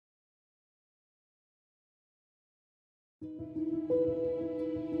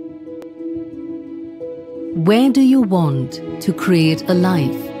Where do you want to create a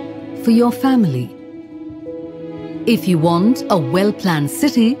life for your family? If you want a well-planned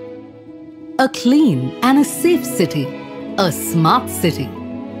city, a clean and a safe city, a smart city,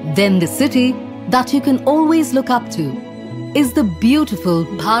 then the city that you can always look up to is the beautiful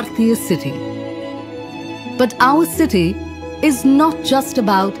Bhartiya City. But our city is not just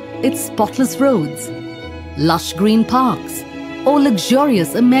about its spotless roads, lush green parks, or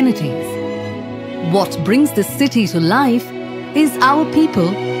luxurious amenities. What brings the city to life is our people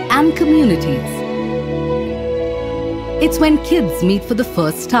and communities. It's when kids meet for the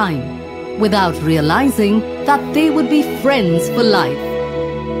first time, without realizing that they would be friends for life.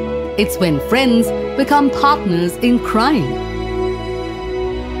 It's when friends become partners in crime.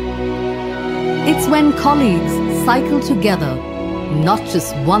 It's when colleagues cycle together, not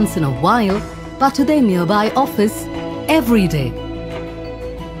just once in a while, but to their nearby office every day.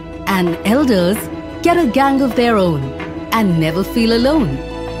 And elders get a gang of their own and never feel alone.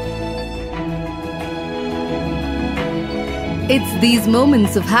 It's these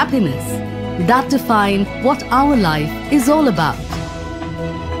moments of happiness that define what our life is all about.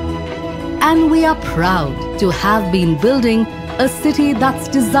 And we are proud to have been building a city that's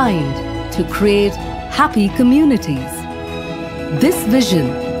designed to create happy communities. This vision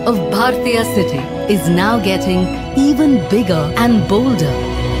of Bhartiya City is now getting even bigger and bolder.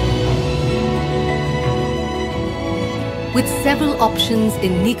 With several options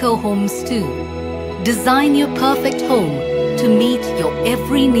in Nikoo Homes too, design your perfect home to meet your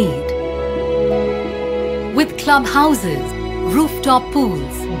every need. With clubhouses, rooftop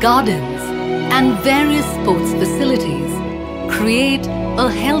pools, gardens, and various sports facilities, create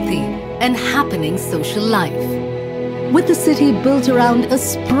a healthy and happening social life. With the city built around a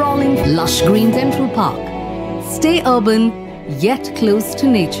sprawling, lush green central park, stay urban yet close to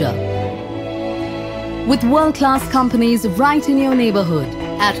nature. With world-class companies right in your neighborhood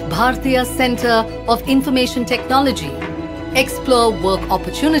at Bhartiya Center of Information Technology, explore work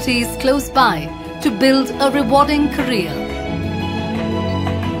opportunities close by to build a rewarding career.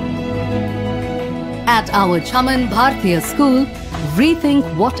 At our Chaman Bhartiya School, rethink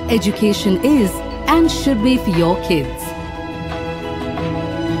what education is and should be for your kids.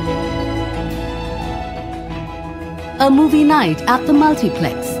 A movie night at the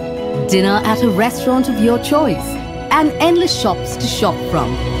multiplex, dinner at a restaurant of your choice, and endless shops to shop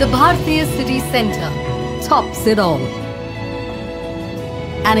from. The Bhartiya City Centre tops it all.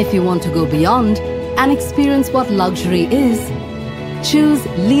 And if you want to go beyond and experience what luxury is, choose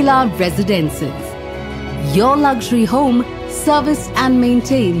Leela Residences. Your luxury home serviced and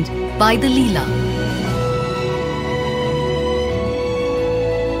maintained by the Leela.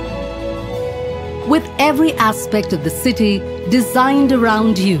 With every aspect of the city designed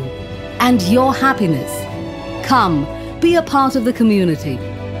around you and your happiness, come be a part of the community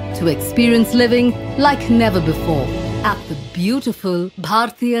to experience living like never before at the beautiful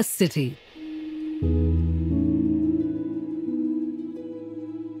Bhartiya City.